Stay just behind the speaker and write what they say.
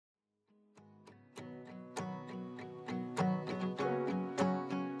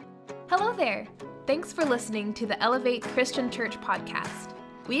Hello there! Thanks for listening to the Elevate Christian Church podcast.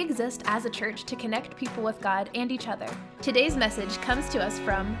 We exist as a church to connect people with God and each other. Today's message comes to us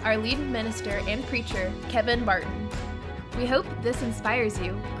from our lead minister and preacher, Kevin Barton. We hope this inspires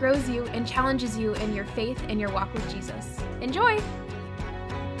you, grows you, and challenges you in your faith and your walk with Jesus. Enjoy!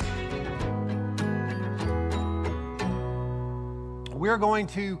 We're going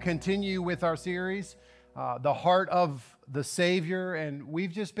to continue with our series, The Heart of the Savior, and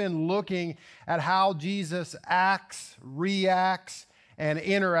we've just been looking at how Jesus acts, reacts, and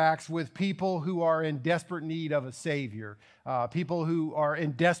interacts with people who are in desperate need of a Savior, people who are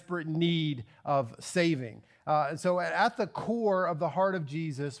in desperate need of saving. And so at the core of the heart of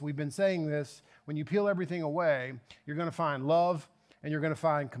Jesus, we've been saying this, when you peel everything away, you're going to find love and you're going to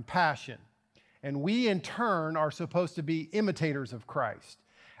find compassion. And we, in turn, are supposed to be imitators of Christ.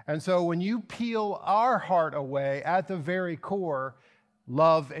 And so when you peel our heart away, at the very core,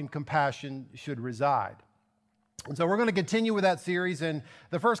 love and compassion should reside. And so we're going to continue with that series. And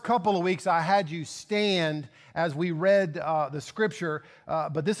the first couple of weeks, I had you stand as we read the scripture.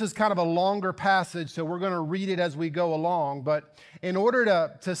 But this is kind of a longer passage, so we're going to read it as we go along. But in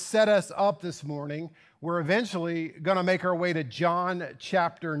order to set us up this morning, we're eventually going to make our way to John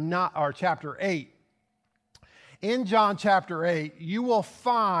chapter 8. In John chapter 8, you will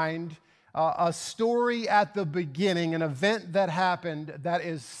find a story at the beginning, an event that happened that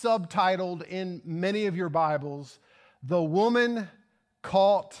is subtitled in many of your Bibles, The Woman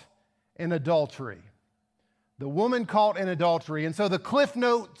Caught in Adultery. The woman caught in adultery. And so the Cliff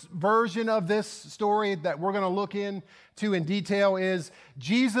Notes version of this story that we're going to look into in detail is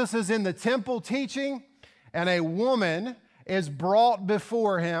Jesus is in the temple teaching, and a woman is brought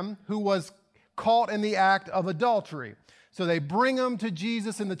before him who was caught in the act of adultery. So they bring him to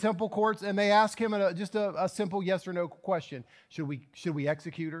Jesus in the temple courts, and they ask him just a simple yes or no question. Should we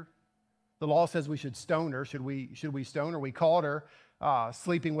execute her? The law says we should stone her. Should we stone her? We caught her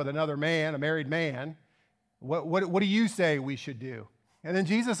sleeping with another man, a married man. What do you say we should do? And then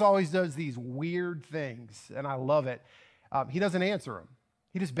Jesus always does these weird things, and I love it. He doesn't answer them.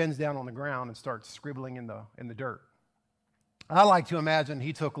 He just bends down on the ground and starts scribbling in the dirt. I like to imagine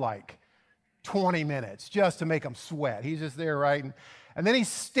he took like 20 minutes just to make them sweat. He's just there writing. And then he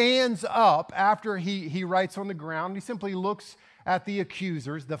stands up after he writes on the ground. He simply looks at the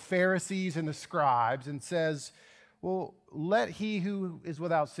accusers, the Pharisees and the scribes, and says, well, let he who is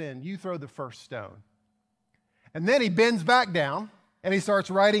without sin, you throw the first stone. And then he bends back down and he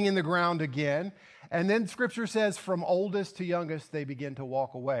starts writing in the ground again. And then Scripture says from oldest to youngest, they begin to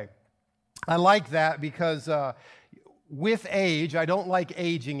walk away. I like that because with age, I don't like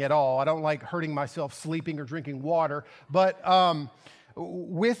aging at all. I don't like hurting myself sleeping or drinking water. But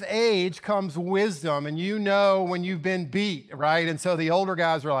with age comes wisdom, and you know when you've been beat, right? And so the older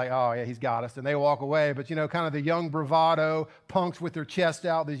guys are like, oh, yeah, he's got us, and they walk away. But, kind of the young bravado punks with their chest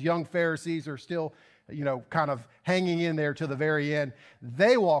out, these young Pharisees are still, kind of hanging in there to the very end.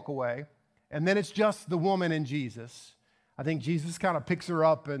 They walk away, and then it's just the woman and Jesus. I think Jesus kind of picks her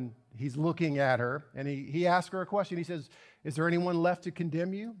up, and he's looking at her, and he asks her a question. He says, is there anyone left to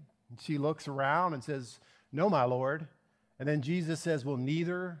condemn you? And she looks around and says, no, my Lord. And then Jesus says, well,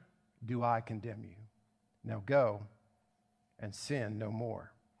 neither do I condemn you. Now go and sin no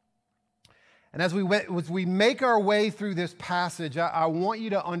more. And as we make our way through this passage, I want you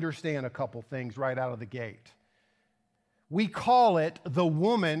to understand a couple things right out of the gate. We call it the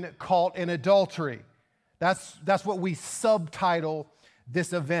woman caught in adultery. That's what we subtitle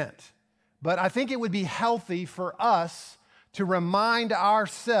this event. But I think it would be healthy for us to remind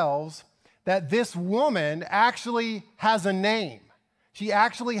ourselves that this woman actually has a name. She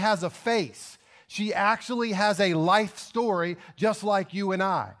actually has a face. She actually has a life story just like you and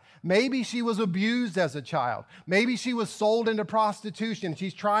I. Maybe she was abused as a child. Maybe she was sold into prostitution.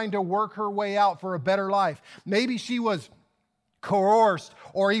 She's trying to work her way out for a better life. Maybe she was coerced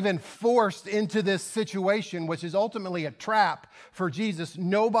or even forced into this situation, which is ultimately a trap for Jesus.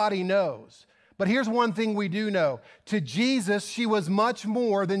 Nobody knows. But here's one thing we do know. To Jesus, she was much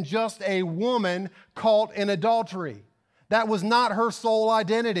more than just a woman caught in adultery. That was not her sole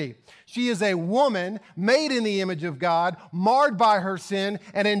identity. She is a woman made in the image of God, marred by her sin,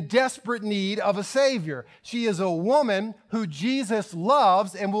 and in desperate need of a Savior. She is a woman who Jesus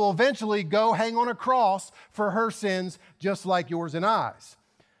loves and will eventually go hang on a cross for her sins, just like yours and I's.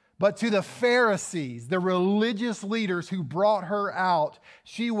 But to the Pharisees, the religious leaders who brought her out,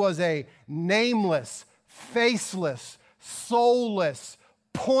 she was a nameless, faceless, soulless,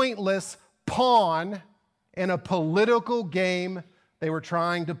 pointless pawn in a political game they were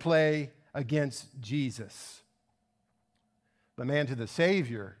trying to play against Jesus. But man, to the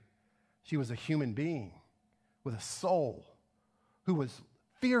Savior, She was a human being with a soul who was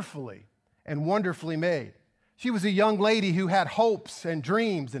fearfully and wonderfully made. She was a young lady who had hopes and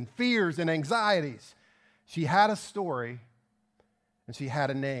dreams and fears and anxieties. She had a story and she had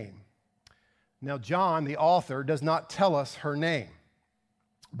a name. Now, John, the author, does not tell us her name,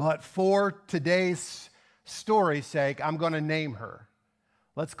 but for today's story's sake, I'm going to name her.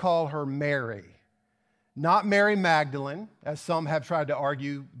 Let's call her Mary. Not Mary Magdalene, as some have tried to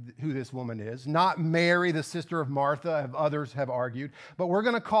argue who this woman is. Not Mary, the sister of Martha, as others have argued. But we're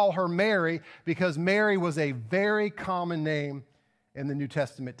going to call her Mary because Mary was a very common name in the New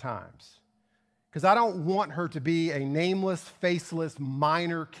Testament times. Because I don't want her to be a nameless, faceless,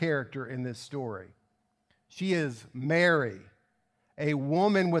 minor character in this story. She is Mary, a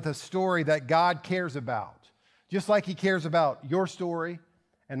woman with a story that God cares about, just like he cares about your story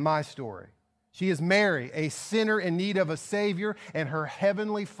and my story. She is Mary, a sinner in need of a Savior, and her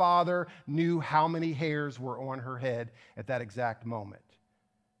heavenly Father knew how many hairs were on her head at that exact moment.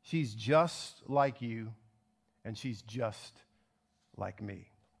 She's just like you, and she's just like me.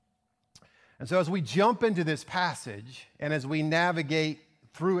 And so as we jump into this passage, and as we navigate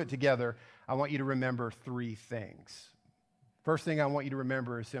through it together, I want you to remember three things. First thing I want you to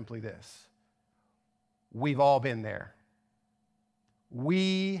remember is simply this: we've all been there.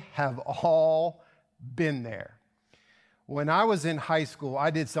 We have all been there. When I was in high school,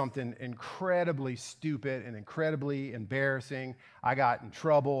 I did something incredibly stupid and incredibly embarrassing. I got in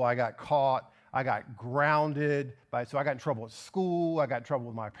trouble. I got caught. I got grounded. So I got in trouble at school. I got in trouble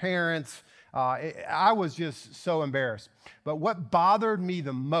with my parents. I was just so embarrassed. But what bothered me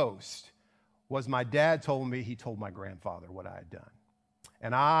the most was my dad told me he told my grandfather what I had done.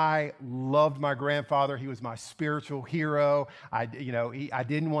 And I loved my grandfather. He was my spiritual hero. I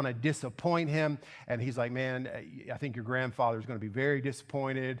didn't want to disappoint him. And he's like, man, I think your grandfather's going to be very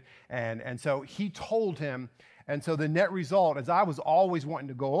disappointed. And so he told him. And so the net result, as I was always wanting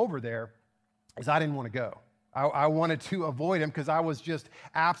to go over there, is I didn't want to go. I wanted to avoid him because I was just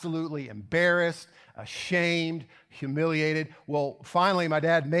absolutely embarrassed, ashamed, humiliated. Well, finally, my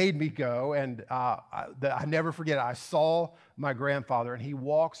dad made me go, and I never forget it. I saw my grandfather, and he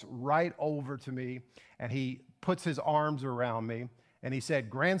walks right over to me, and he puts his arms around me, and he said,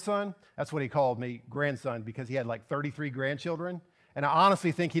 "Grandson," that's what he called me, grandson, because he had like 33 grandchildren, and I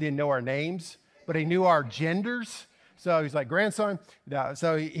honestly think he didn't know our names, but he knew our genders. So he's like, "Grandson."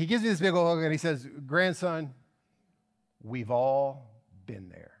 So he gives me this big old hug, and he says, "Grandson, we've all been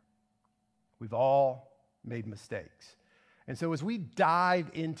there. We've all made mistakes." And so as we dive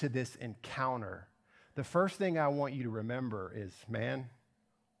into this encounter, the first thing I want you to remember is, man,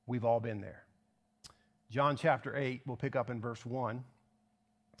 we've all been there. John chapter 8, we'll pick up in verse 1.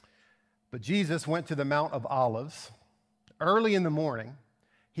 But Jesus went to the Mount of Olives. Early in the morning,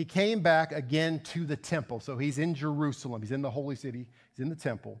 he came back again to the temple. So he's in Jerusalem. He's in the holy city. He's in the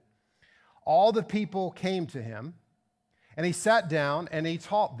temple. All the people came to him, and he sat down and he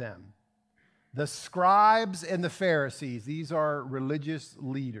taught them. The scribes and the Pharisees, these are religious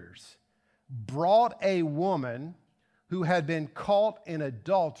leaders, brought a woman who had been caught in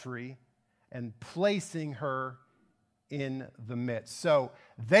adultery and placing her in the midst. So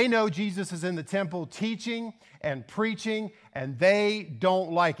they know Jesus is in the temple teaching and preaching, and they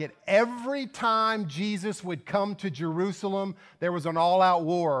don't like it. Every time Jesus would come to Jerusalem, there was an all-out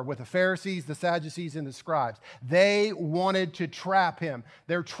war with the Pharisees, the Sadducees, and the scribes. They wanted to trap him.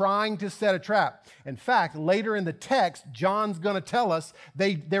 They're trying to set a trap. In fact, later in the text, John's going to tell us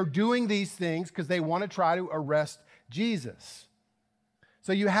they're doing these things because they want to try to arrest Jesus.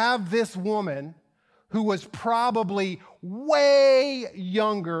 So you have this woman who was probably way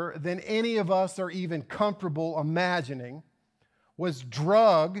younger than any of us are even comfortable imagining, was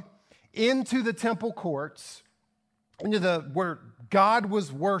drugged into the temple courts, where God was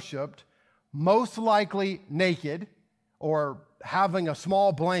worshiped, most likely naked or having a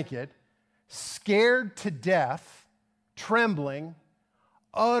small blanket, scared to death, trembling,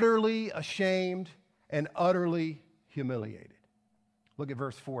 utterly ashamed, and utterly humiliated. Look at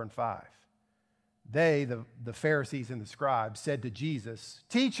verse 4 and 5. They, the Pharisees and the scribes, said to Jesus,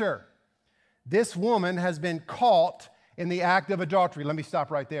 "Teacher, this woman has been caught in the act of adultery." Let me stop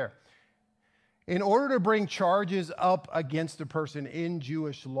right there. In order to bring charges up against a person in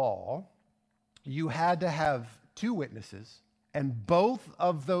Jewish law, you had to have two witnesses, and both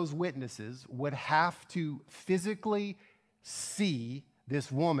of those witnesses would have to physically see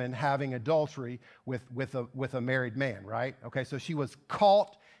this woman having adultery with a married man, right? Okay, so she was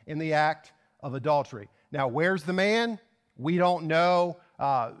caught in the act of adultery. Now, where's the man? We don't know.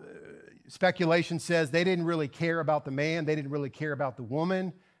 Speculation says they didn't really care about the man. They didn't really care about the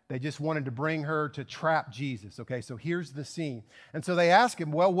woman. They just wanted to bring her to trap Jesus. Okay, so here's the scene. And so they ask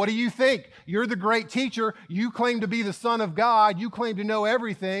him, well, what do you think? You're the great teacher. You claim to be the Son of God. You claim to know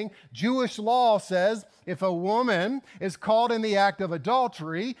everything. Jewish law says if a woman is caught in the act of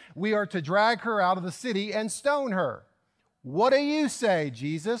adultery, we are to drag her out of the city and stone her. What do you say,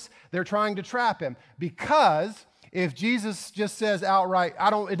 Jesus? They're trying to trap him because if Jesus just says outright,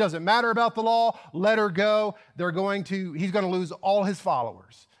 it doesn't matter about the law, let her go, he's going to lose all his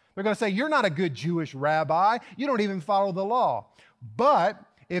followers. They're going to say, you're not a good Jewish rabbi. You don't even follow the law. But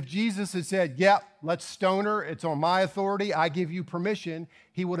if Jesus had said, yep, let's stone her, it's on my authority, I give you permission,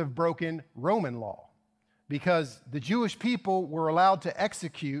 he would have broken Roman law because the Jewish people were allowed to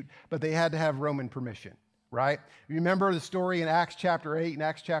execute, but they had to have Roman permission, right? You remember the story in Acts chapter 8 and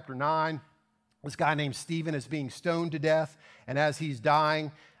Acts chapter 9? This guy named Stephen is being stoned to death, and as he's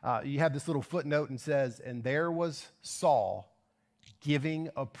dying, you have this little footnote and says, and there was Saul giving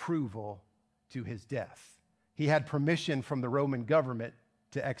approval to his death. He had permission from the Roman government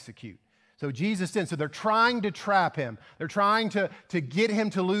to execute. So Jesus didn't. So they're trying to trap him. They're trying to get him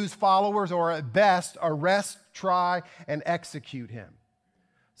to lose followers or at best arrest, try, and execute him.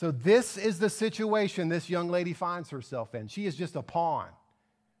 So this is the situation this young lady finds herself in. She is just a pawn.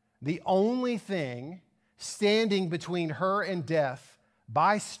 The only thing standing between her and death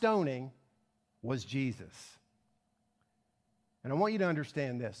by stoning was Jesus. And I want you to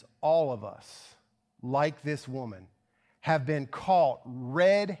understand this. All of us, like this woman, have been caught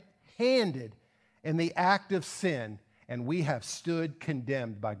red-handed in the act of sin, and we have stood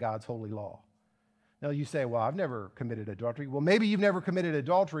condemned by God's holy law. Now you say, well, I've never committed adultery. Well, maybe you've never committed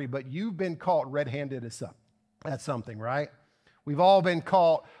adultery, but you've been caught red-handed at something, right? We've all been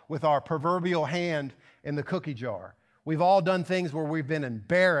caught with our proverbial hand in the cookie jar. We've all done things where we've been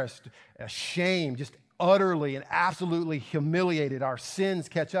embarrassed, ashamed, just utterly and absolutely humiliated. Our sins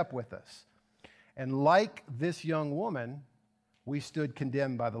catch up with us. And like this young woman, we stood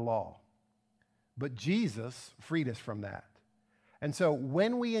condemned by the law. But Jesus freed us from that. And so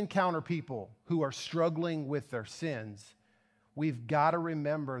when we encounter people who are struggling with their sins, we've got to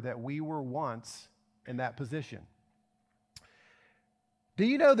remember that we were once in that position. Do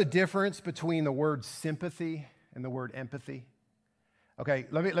you know the difference between the word sympathy and the word empathy? Okay,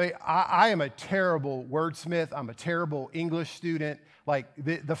 I am a terrible wordsmith. I'm a terrible English student. Like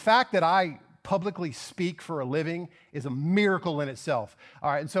the fact that I publicly speak for a living is a miracle in itself.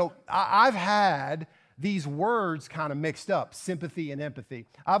 All right, and so I've had these words kind of mixed up, sympathy and empathy.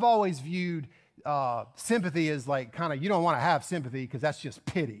 I've always viewed sympathy as like kind of, you don't want to have sympathy because that's just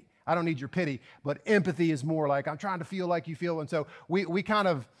pity. I don't need your pity, but empathy is more like I'm trying to feel like you feel. And so we kind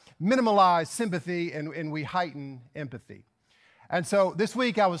of minimalize sympathy and we heighten empathy. And so this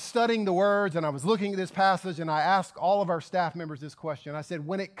week I was studying the words and I was looking at this passage and I asked all of our staff members this question. I said,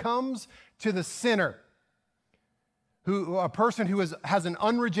 when it comes to the sinner, a person who has an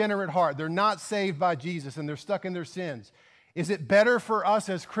unregenerate heart, they're not saved by Jesus and they're stuck in their sins, is it better for us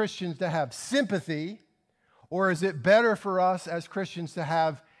as Christians to have sympathy or is it better for us as Christians to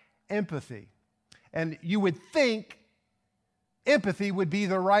have empathy? And you would think empathy would be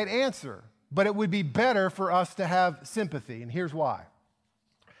the right answer, but it would be better for us to have sympathy. And here's why.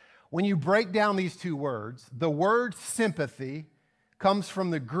 When you break down these two words, the word sympathy comes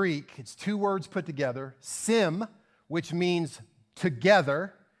from the Greek. It's two words put together, sim, which means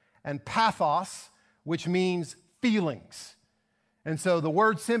together, and pathos, which means feelings. And so the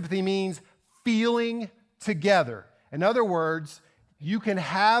word sympathy means feeling together. In other words, you can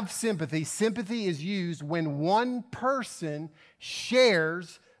have sympathy. Sympathy is used when one person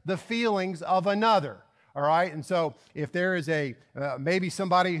shares the feelings of another, all right? And so if there is maybe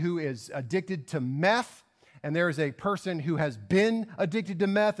somebody who is addicted to meth, and there is a person who has been addicted to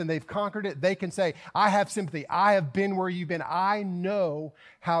meth and they've conquered it, they can say, I have sympathy. I have been where you've been. I know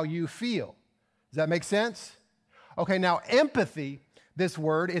how you feel. Does that make sense? Okay, now empathy, this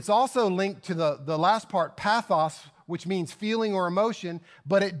word, it's also linked to the last part, pathos, which means feeling or emotion,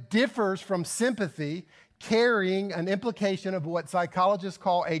 but it differs from sympathy, carrying an implication of what psychologists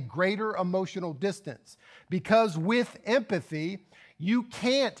call a greater emotional distance. Because with empathy, you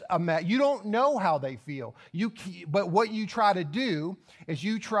can't imagine, you don't know how they feel. But what you try to do is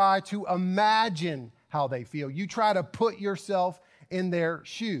you try to imagine how they feel. You try to put yourself in their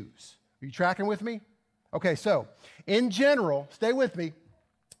shoes. Are you tracking with me? Okay, so in general, stay with me,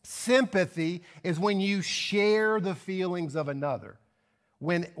 sympathy is when you share the feelings of another.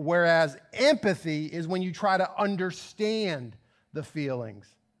 Whereas empathy is when you try to understand the feelings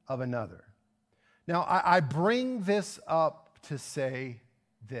of another. Now, I bring this up to say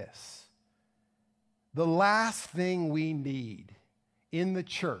this. The last thing we need in the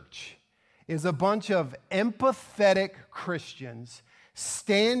church is a bunch of empathetic Christians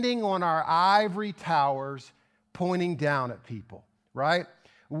standing on our ivory towers pointing down at people, right?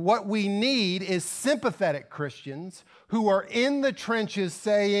 What we need is sympathetic Christians who are in the trenches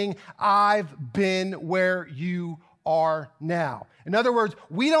saying, I've been where you are now. In other words,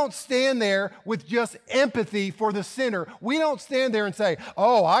 we don't stand there with just empathy for the sinner. We don't stand there and say,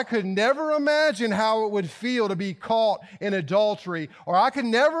 oh, I could never imagine how it would feel to be caught in adultery, or I could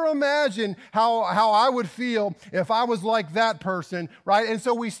never imagine how I would feel if I was like that person, right? And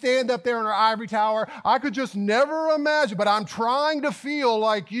so we stand up there in our ivory tower. I could just never imagine, but I'm trying to feel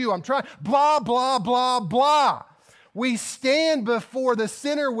like you. I'm trying, blah, blah, blah, blah. We stand before the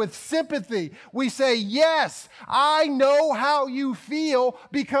sinner with sympathy. We say, yes, I know how you feel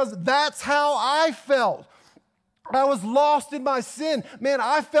because that's how I felt. I was lost in my sin. Man,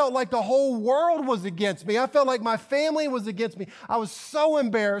 I felt like the whole world was against me. I felt like my family was against me. I was so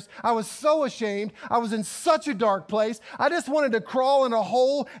embarrassed. I was so ashamed. I was in such a dark place. I just wanted to crawl in a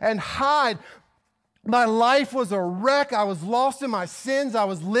hole and hide. My life was a wreck. I was lost in my sins. I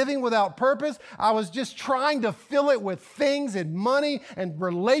was living without purpose. I was just trying to fill it with things and money and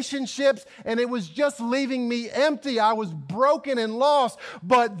relationships, and it was just leaving me empty. I was broken and lost.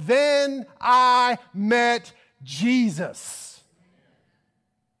 But then I met Jesus.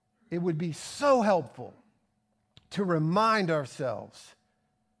 It would be so helpful to remind ourselves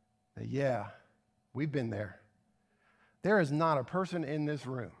that, yeah, we've been there. There is not a person in this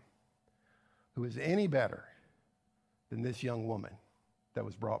room who is any better than this young woman that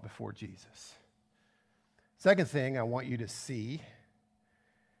was brought before Jesus. Second thing I want you to see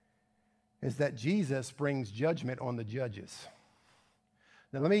is that Jesus brings judgment on the judges.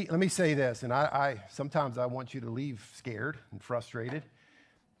 Now let me say this, and I sometimes I want you to leave scared and frustrated.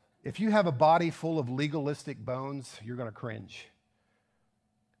 If you have a body full of legalistic bones, you're going to cringe,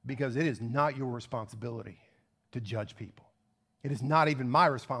 because it is not your responsibility to judge people. It is not even my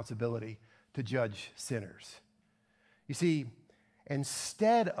responsibility to judge sinners. You see,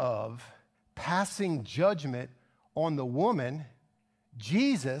 instead of passing judgment on the woman,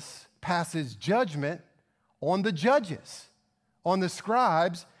 Jesus passes judgment on the judges, on the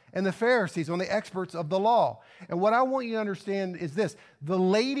scribes and the Pharisees, on the experts of the law. And what I want you to understand is this: the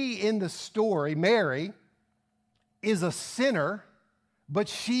lady in the story, Mary, is a sinner, but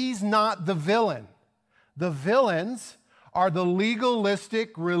she's not the villain. The villains are the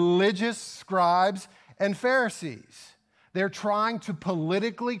legalistic religious scribes and Pharisees. They're trying to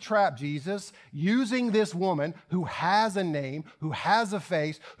politically trap Jesus using this woman who has a name, who has a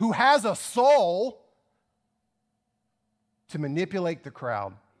face, who has a soul, to manipulate the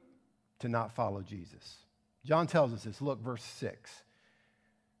crowd to not follow Jesus. John tells us this. Look, verse 6.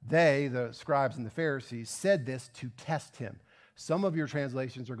 They, the scribes and the Pharisees, said this to test him. Some of your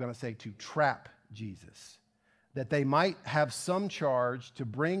translations are going to say to trap Jesus, that they might have some charge to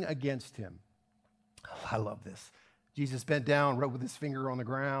bring against him. Oh, I love this. Jesus bent down, wrote with his finger on the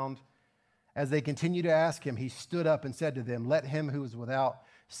ground. As they continued to ask him, he stood up and said to them, let him who is without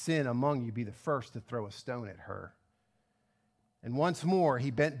sin among you be the first to throw a stone at her. And once more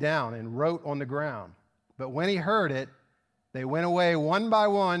he bent down and wrote on the ground. But when he heard it, they went away one by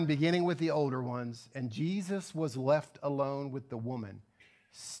one, beginning with the older ones, and Jesus was left alone with the woman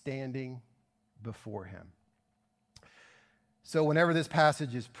standing before him. So whenever this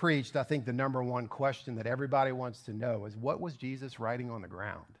passage is preached, I think the number one question that everybody wants to know is, what was Jesus writing on the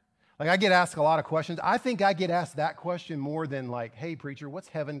ground? Like, I get asked a lot of questions. I think I get asked that question more than like, hey, preacher, what's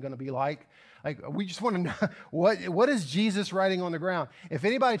heaven going to be like? Like, we just want to know, what is Jesus writing on the ground? If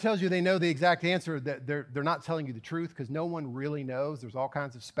anybody tells you they know the exact answer, that they're not telling you the truth, because no one really knows. There's all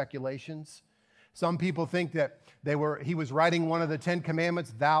kinds of speculations. Some people think that he was writing one of the 10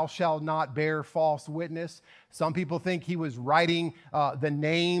 commandments, thou shalt not bear false witness. Some people think he was writing the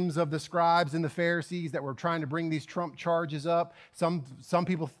names of the scribes and the Pharisees that were trying to bring these Trump charges up. Some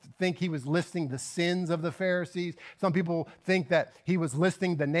people think he was listing the sins of the Pharisees. Some people think that he was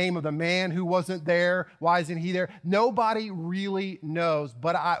listing the name of the man who wasn't there. Why isn't he there? Nobody really knows.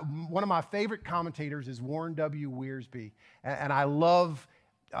 But one of my favorite commentators is Warren W. Wiersbe, and I love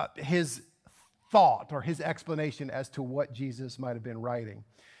his thought or his explanation as to what Jesus might have been writing.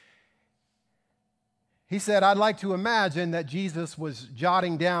 He said, I'd like to imagine that Jesus was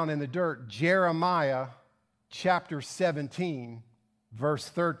jotting down in the dirt Jeremiah chapter 17, verse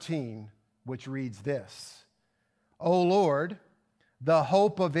 13, which reads this: O Lord, the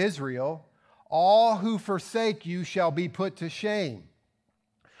hope of Israel, all who forsake you shall be put to shame.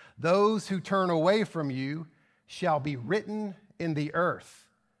 Those who turn away from you shall be written in the earth,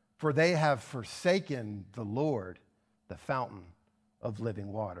 for they have forsaken the Lord, the fountain of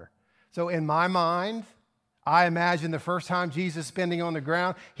living water. So in my mind, I imagine the first time Jesus spending on the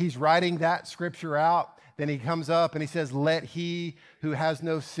ground, he's writing that scripture out. Then he comes up and he says, let he who has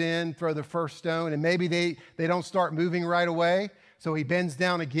no sin throw the first stone. And maybe they don't start moving right away. So he bends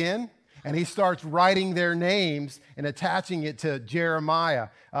down again and he starts writing their names and attaching it to Jeremiah,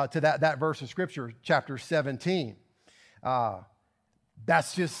 to that verse of scripture, chapter 17.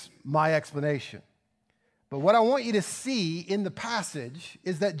 That's just my explanation. But what I want you to see in the passage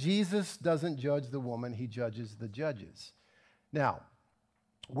is that Jesus doesn't judge the woman, he judges the judges. Now,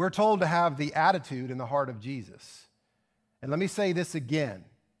 we're told to have the attitude and the heart of Jesus. And let me say this again.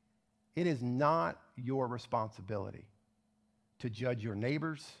 It is not your responsibility to judge your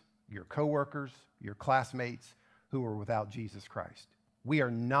neighbors, your coworkers, your classmates who are without Jesus Christ. We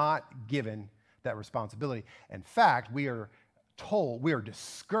are not given that responsibility. In fact, we are told, we are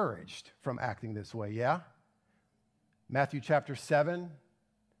discouraged from acting this way, yeah? Matthew chapter 7,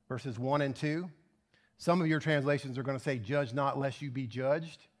 verses 1 and 2. Some of your translations are going to say, judge not lest you be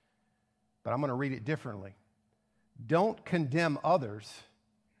judged. But I'm going to read it differently. Don't condemn others,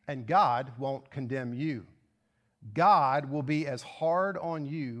 and God won't condemn you. God will be as hard on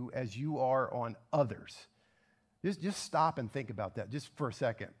you as you are on others. Just stop and think about that just for a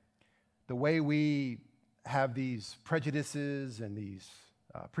second. The way we have these prejudices and these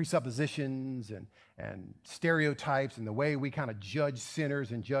presuppositions and stereotypes and the way we kind of judge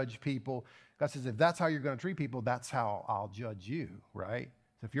sinners and judge people. God says, if that's how you're going to treat people, that's how I'll judge you, right?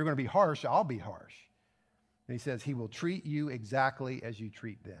 So if you're going to be harsh, I'll be harsh. And he says he will treat you exactly as you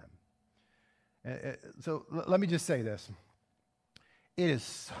treat them. So let me just say this. It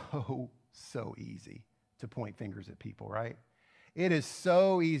is so easy to point fingers at people, right? It is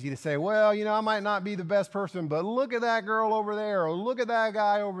so easy to say, well, I might not be the best person, but look at that girl over there, or look at that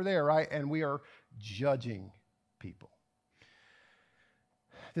guy over there, right? And we are judging people.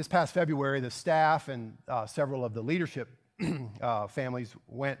 This past February, the staff and several of the leadership families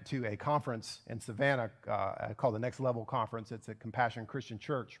went to a conference in Savannah called the Next Level Conference. It's a Compassion Christian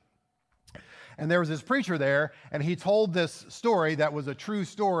Church. And there was this preacher there, and he told this story that was a true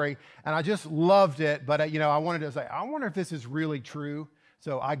story, and I just loved it, but I wanted to say, I wonder if this is really true.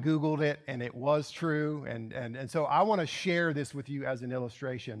 So I Googled it, and it was true, and so I want to share this with you as an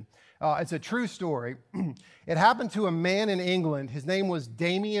illustration. It's a true story. It happened to a man in England. His name was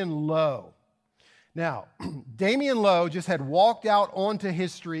Damien Lowe. Now, Damien Lowe just had walked out onto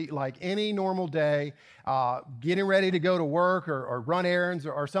his street like any normal day, getting ready to go to work or run errands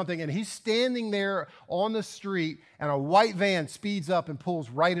or something, and he's standing there on the street, and a white van speeds up and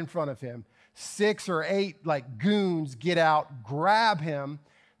pulls right in front of him. 6 or 8 goons get out, grab him,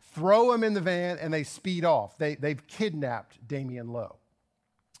 throw him in the van, and they speed off. They've kidnapped Damien Lowe.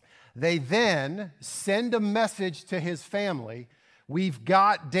 They then send a message to his family. We've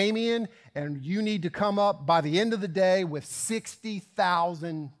got Damien, and you need to come up by the end of the day with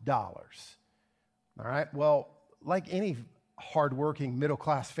 $60,000. All right, well, like any hardworking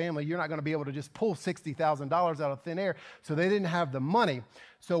middle-class family, you're not going to be able to just pull $60,000 out of thin air, so they didn't have the money.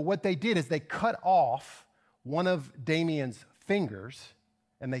 So what they did is they cut off one of Damien's fingers,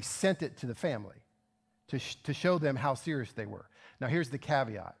 and they sent it to the family to show them how serious they were. Now, here's the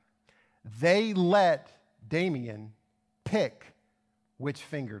caveat. They let Damien pick which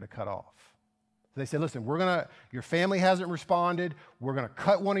finger to cut off. So they said, listen, your family hasn't responded. We're going to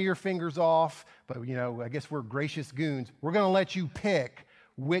cut one of your fingers off, but I guess we're gracious goons. We're going to let you pick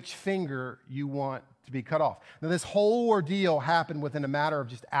which finger you want to be cut off. Now, this whole ordeal happened within a matter of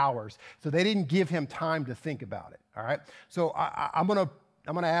just hours, so they didn't give him time to think about it, all right? So I'm going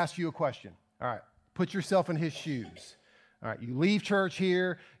to ask you a question, all right? Put yourself in his shoes, all right? You leave church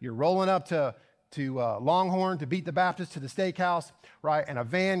here, you're rolling up to Longhorn to beat the Baptist to the steakhouse, right? And a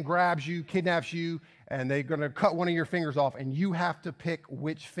van grabs you, kidnaps you, and they're going to cut one of your fingers off, and you have to pick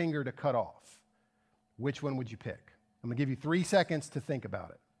which finger to cut off. Which one would you pick? I'm going to give you 3 seconds to think about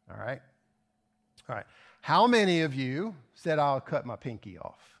it, all right? All right. How many of you said, I'll cut my pinky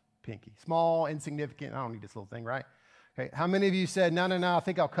off? Pinky. Small, insignificant, I don't need this little thing, right? Okay. How many of you said, no, I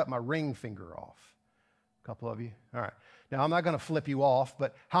think I'll cut my ring finger off? A couple of you? All right. Now, I'm not going to flip you off,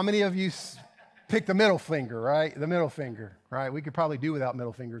 but how many of you pick the middle finger, right? The middle finger, right? We could probably do without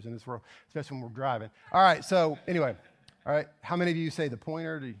middle fingers in this world, especially when we're driving. All right, so anyway, all right, how many of you say the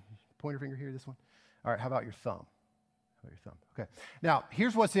pointer finger here, this one? All right, how about your thumb? How about your thumb? Okay. Now,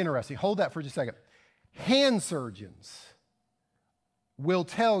 here's what's interesting. Hold that for just a second. Hand surgeons will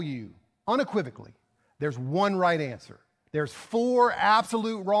tell you unequivocally there's one right answer. There's 4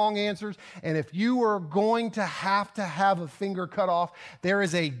 absolute wrong answers, and if you are going to have a finger cut off, there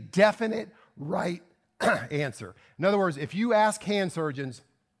is a definite right answer. In other words, if you ask hand surgeons,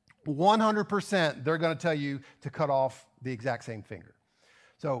 100% they're going to tell you to cut off the exact same finger.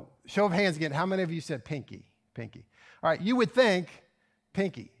 So show of hands again. How many of you said pinky? Pinky. All right, you would think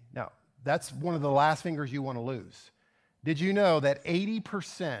pinky. No, that's one of the last fingers you want to lose. Did you know that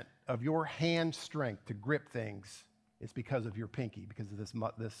 80% of your hand strength to grip things is because of your pinky, because of this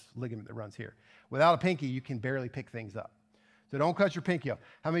ligament that runs here? Without a pinky, you can barely pick things up. So don't cut your pinky off.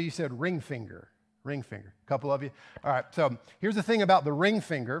 How many of you said ring finger? Ring finger. A couple of you? All right, so here's the thing about the ring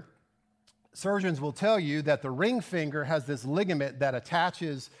finger. Surgeons will tell you that the ring finger has this ligament that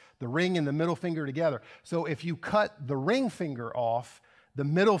attaches the ring and the middle finger together. So if you cut the ring finger off, the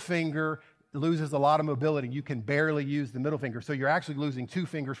middle finger loses a lot of mobility. You can barely use the middle finger. So you're actually losing 2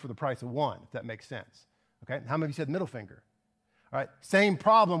 fingers for the price of 1, if that makes sense. Okay? How many of you said middle finger? All right, same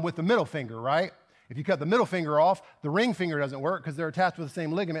problem with the middle finger, right? If you cut the middle finger off, the ring finger doesn't work because they're attached with the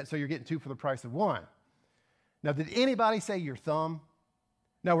same ligament, so you're getting 2 for the price of 1. Now, did anybody say your thumb?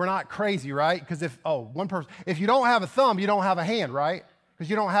 No, we're not crazy, right? Because if you don't have a thumb, you don't have a hand, right? Because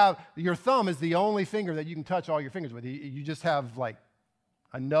your thumb is the only finger that you can touch all your fingers with. You just have like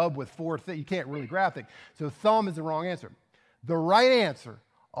a nub with 4 things. You can't really grab things. So thumb is the wrong answer. The right answer,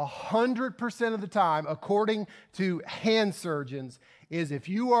 100% of the time, according to hand surgeons, is if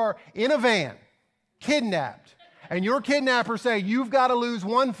you are in a van, kidnapped, and your kidnapper say you've got to lose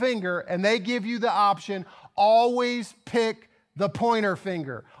 1 finger, and they give you the option, always pick the pointer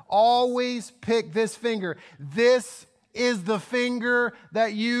finger. Always pick this finger. This is the finger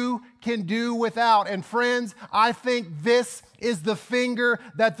that you can do without. And friends, I think this is the finger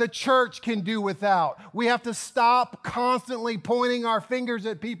that the church can do without. We have to stop constantly pointing our fingers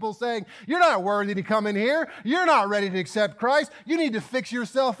at people saying, you're not worthy to come in here. You're not ready to accept Christ. You need to fix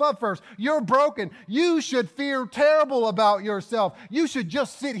yourself up first. You're broken. You should feel terrible about yourself. You should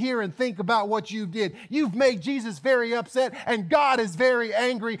just sit here and think about what you did. You've made Jesus very upset, and God is very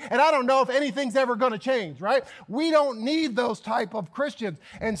angry, and I don't know if anything's ever going to change, right? We don't need those type of Christians.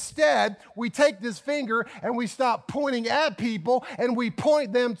 Instead, we take this finger and we stop pointing at people and we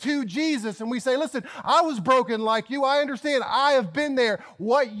point them to Jesus, and we say, listen, I was broken like you. I understand. I have been there.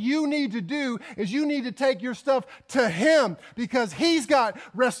 What you need to do is you need to take your stuff to Him, because He's got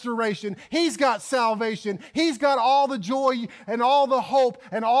restoration. He's got salvation. He's got all the joy and all the hope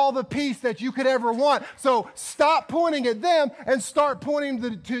and all the peace that you could ever want. So stop pointing at them and start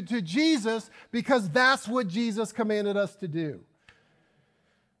pointing to Jesus, because that's what Jesus commanded us to do.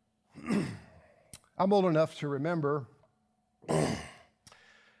 I'm old enough to remember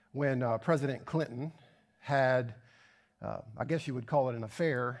when President Clinton had, I guess you would call it an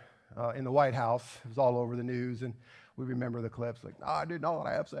affair in the White House. It was all over the news, and we remember the clips like, I did not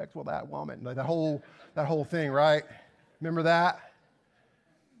have sex with that woman. Like that whole thing, right? Remember that?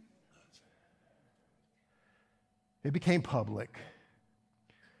 It became public,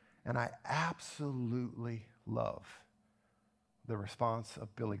 and I absolutely love the response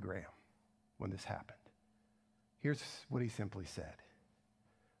of Billy Graham when this happened. Here's what he simply said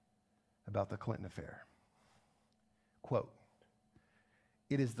about the Clinton affair. Quote,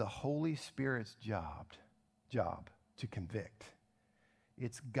 "It is the Holy Spirit's job to convict.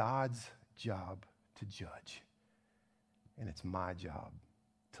 It's God's job to judge. And it's my job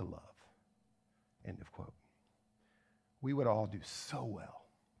to love." End of quote. We would all do so well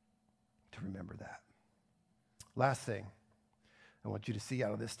to remember that. Last thing I want you to see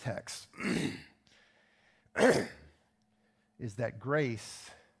out of this text is that grace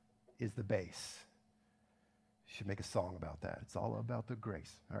is the base. You should make a song about that. It's all about the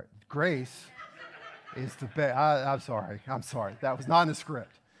grace. All right, grace is the base. I'm sorry. That was not in the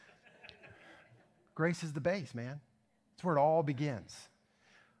script. Grace is the base, man. It's where it all begins.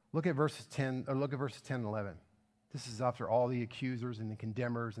 Look at verses 10 and 11. This is after all the accusers and the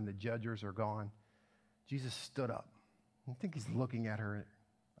condemners and the judges are gone. Jesus stood up. I think he's looking at her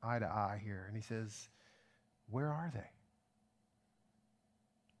eye to eye here, and he says, "Where are they?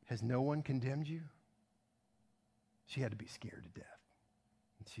 Has no one condemned you?" She had to be scared to death.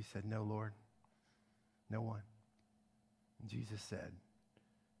 And she said, "No, Lord, no one." And Jesus said,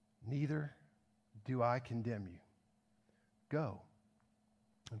 "Neither do I condemn you. Go,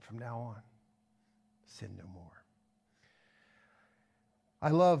 and from now on, sin no more." I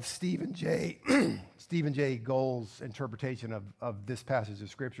love Stephen J. Gold's interpretation of this passage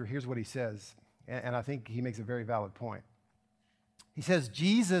of Scripture. Here's what he says, and I think he makes a very valid point. He says,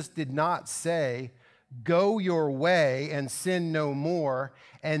 Jesus did not say, "Go your way and sin no more,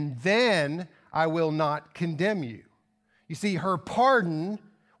 and then I will not condemn you." You see, her pardon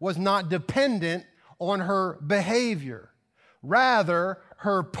was not dependent on her behavior. Rather,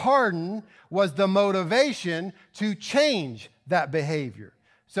 Her pardon was the motivation to change that behavior.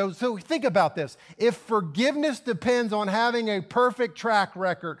 So think about this. If forgiveness depends on having a perfect track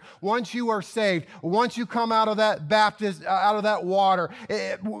record, once you are saved, once you come out of that out of that water,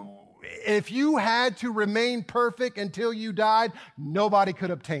 if you had to remain perfect until you died, nobody could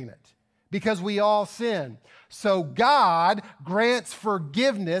obtain it because we all sin. So God grants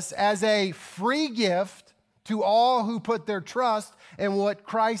forgiveness as a free gift to all who put their trust in what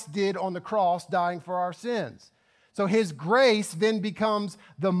Christ did on the cross, dying for our sins. So his grace then becomes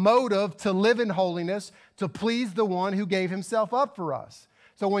the motive to live in holiness, to please the one who gave himself up for us.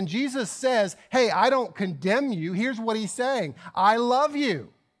 So when Jesus says, hey, I don't condemn you, here's what he's saying. I love you.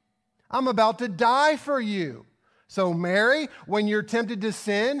 I'm about to die for you. So Mary, when you're tempted to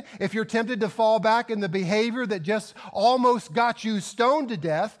sin, if you're tempted to fall back in the behavior that just almost got you stoned to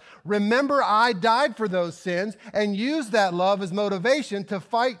death, remember I died for those sins and use that love as motivation to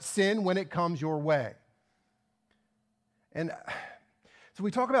fight sin when it comes your way. And so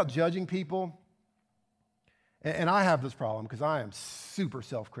we talk about judging people, and I have this problem because I am super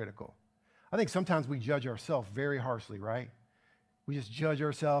self-critical. I think sometimes we judge ourselves very harshly, right? We just judge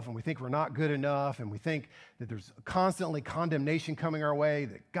ourselves and we think we're not good enough, and we think that there's constantly condemnation coming our way,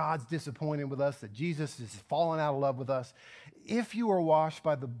 that God's disappointed with us, that Jesus is falling out of love with us. If you are washed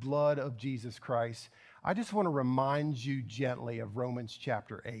by the blood of Jesus Christ, I just want to remind you gently of Romans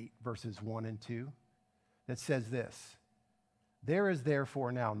chapter 8, verses 1 and 2, that says this: there is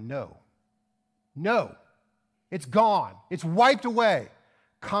therefore now no, it's gone, it's wiped away,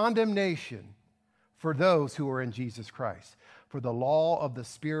 condemnation for those who are in Jesus Christ. For the law of the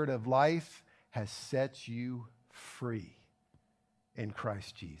Spirit of life has set you free in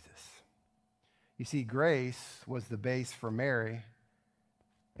Christ Jesus. You see, grace was the base for Mary,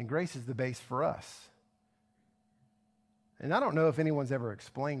 and grace is the base for us. And I don't know if anyone's ever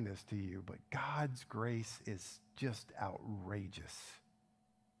explained this to you, but God's grace is just outrageous.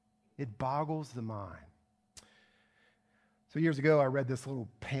 It boggles the mind. So years ago, I read this little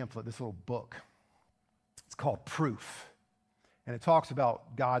pamphlet, this little book. It's called Proof. And it talks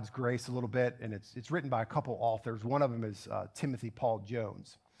about God's grace a little bit, and it's written by a couple authors. One of them is Timothy Paul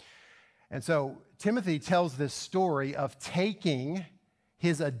Jones. And so Timothy tells this story of taking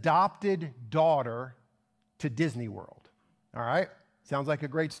his adopted daughter to Disney World. All right? Sounds like a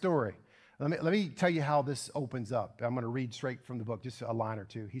great story. Let me tell you how this opens up. I'm going to read straight from the book, just a line or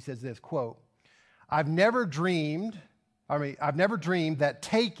two. He says this, quote, I've never dreamed that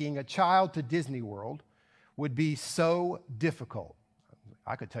taking a child to Disney World would be so difficult.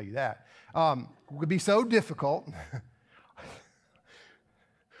 I could tell you that. Would be so difficult,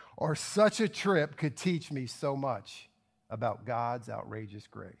 or such a trip could teach me so much about God's outrageous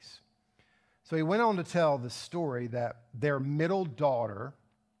grace. So he went on to tell the story that their middle daughter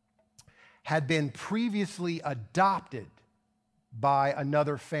had been previously adopted by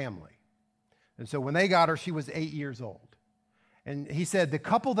another family. And so when they got her, she was 8 years old. And he said the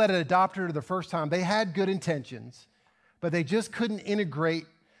couple that had adopted her the first time, they had good intentions, but they just couldn't integrate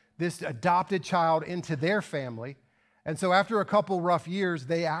this adopted child into their family. And so after a couple rough years,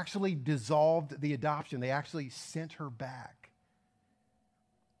 they actually dissolved the adoption. They actually sent her back,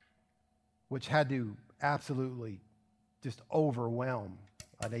 which had to absolutely just overwhelm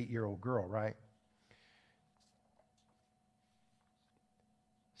an 8-year-old girl, right?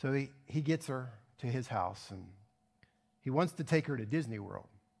 So he gets her to his house, and he wants to take her to Disney World.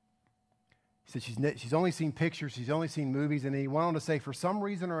 He said she's only seen pictures, she's only seen movies, and he went on to say for some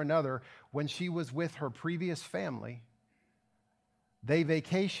reason or another, when she was with her previous family, they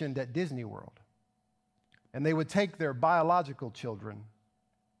vacationed at Disney World. And they would take their biological children,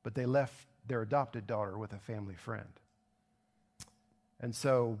 but they left their adopted daughter with a family friend. And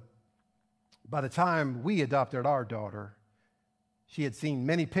so by the time we adopted our daughter, she had seen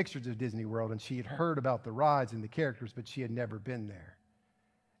many pictures of Disney World, and she had heard about the rides and the characters, but she had never been there.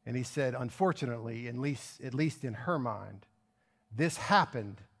 And he said, unfortunately, at least in her mind, this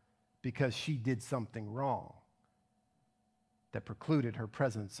happened because she did something wrong that precluded her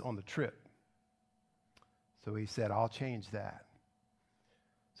presence on the trip. So he said, I'll change that.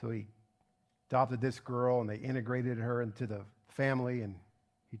 So he adopted this girl, and they integrated her into the family, and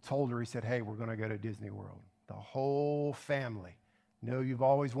he told her, he said, hey, we're going to go to Disney World. The whole family. No, you've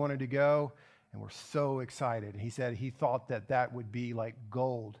always wanted to go, and we're so excited. He said he thought that would be like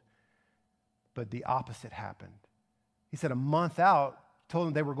gold, but the opposite happened. He said a month out, told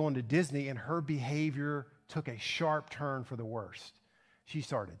them they were going to Disney, and her behavior took a sharp turn for the worst. She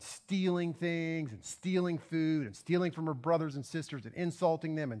started stealing things and stealing food and stealing from her brothers and sisters and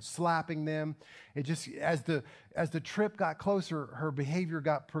insulting them and slapping them. It just, as the trip got closer, her behavior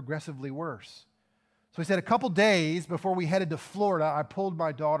got progressively worse. So he said, a couple days before we headed to Florida, I pulled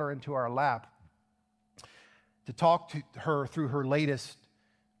my daughter into our lap to talk to her through her latest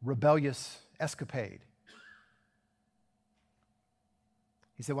rebellious escapade.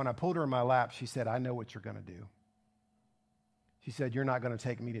 He said, when I pulled her in my lap, she said, I know what you're going to do. She said, you're not going to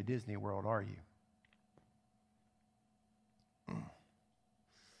take me to Disney World, are you?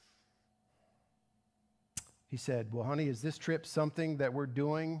 He said, well, honey, is this trip something that we're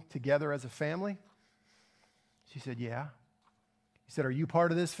doing together as a family? She said, yeah. He said, are you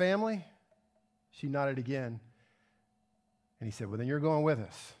part of this family? She nodded again. And he said, well, then you're going with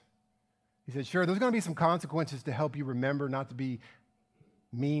us. He said, sure, there's going to be some consequences to help you remember not to be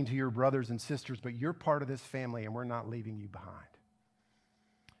mean to your brothers and sisters, but you're part of this family and we're not leaving you behind.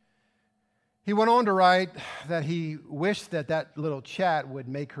 He went on to write that he wished that little chat would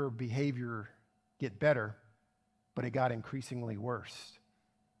make her behavior get better, but it got increasingly worse.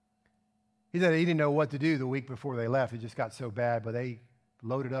 He said he didn't know what to do the week before they left. It just got so bad, but they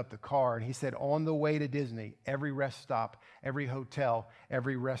loaded up the car, and he said on the way to Disney, every rest stop, every hotel,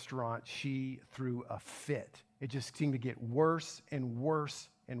 every restaurant, she threw a fit. It just seemed to get worse and worse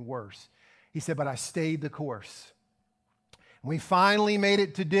and worse. He said, but I stayed the course. And we finally made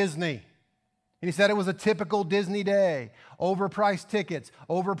it to Disney. And he said it was a typical Disney day. Overpriced tickets,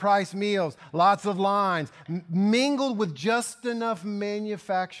 overpriced meals, lots of lines, mingled with just enough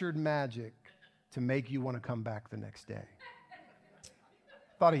manufactured magic to make you want to come back the next day.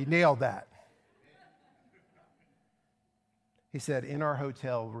 Thought he nailed that. He said, in our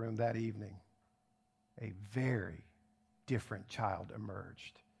hotel room that evening, a very different child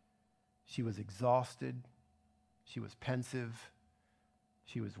emerged. She was exhausted. She was pensive.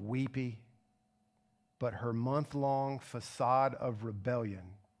 She was weepy. But her month-long facade of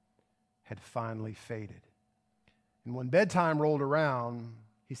rebellion had finally faded. And when bedtime rolled around,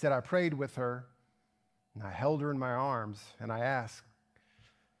 he said, I prayed with her, and I held her in my arms, and I asked,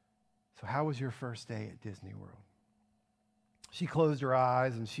 so how was your first day at Disney World? She closed her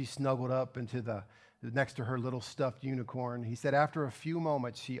eyes, and she snuggled up into next to her little stuffed unicorn. He said, after a few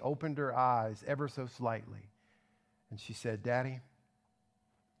moments, she opened her eyes ever so slightly, and she said, Daddy,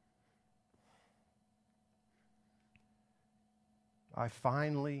 I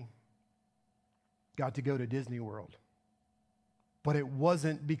finally got to go to Disney World. But it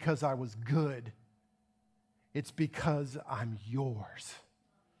wasn't because I was good. It's because I'm yours.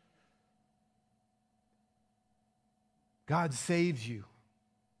 God saves you,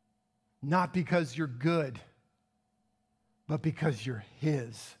 not because you're good, but because you're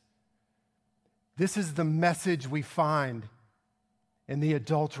His. This is the message we find in the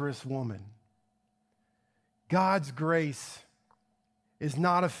adulterous woman. God's grace is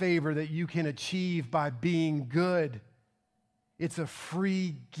not a favor that you can achieve by being good. It's a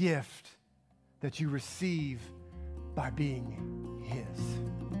free gift that you receive by being His.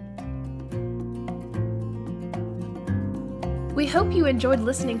 We hope you enjoyed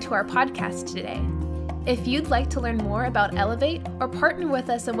listening to our podcast today. If you'd like to learn more about Elevate or partner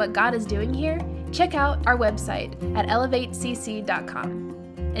with us in what God is doing here, check out our website at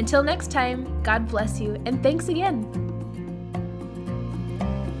elevatecc.com. Until next time, God bless you, and thanks again.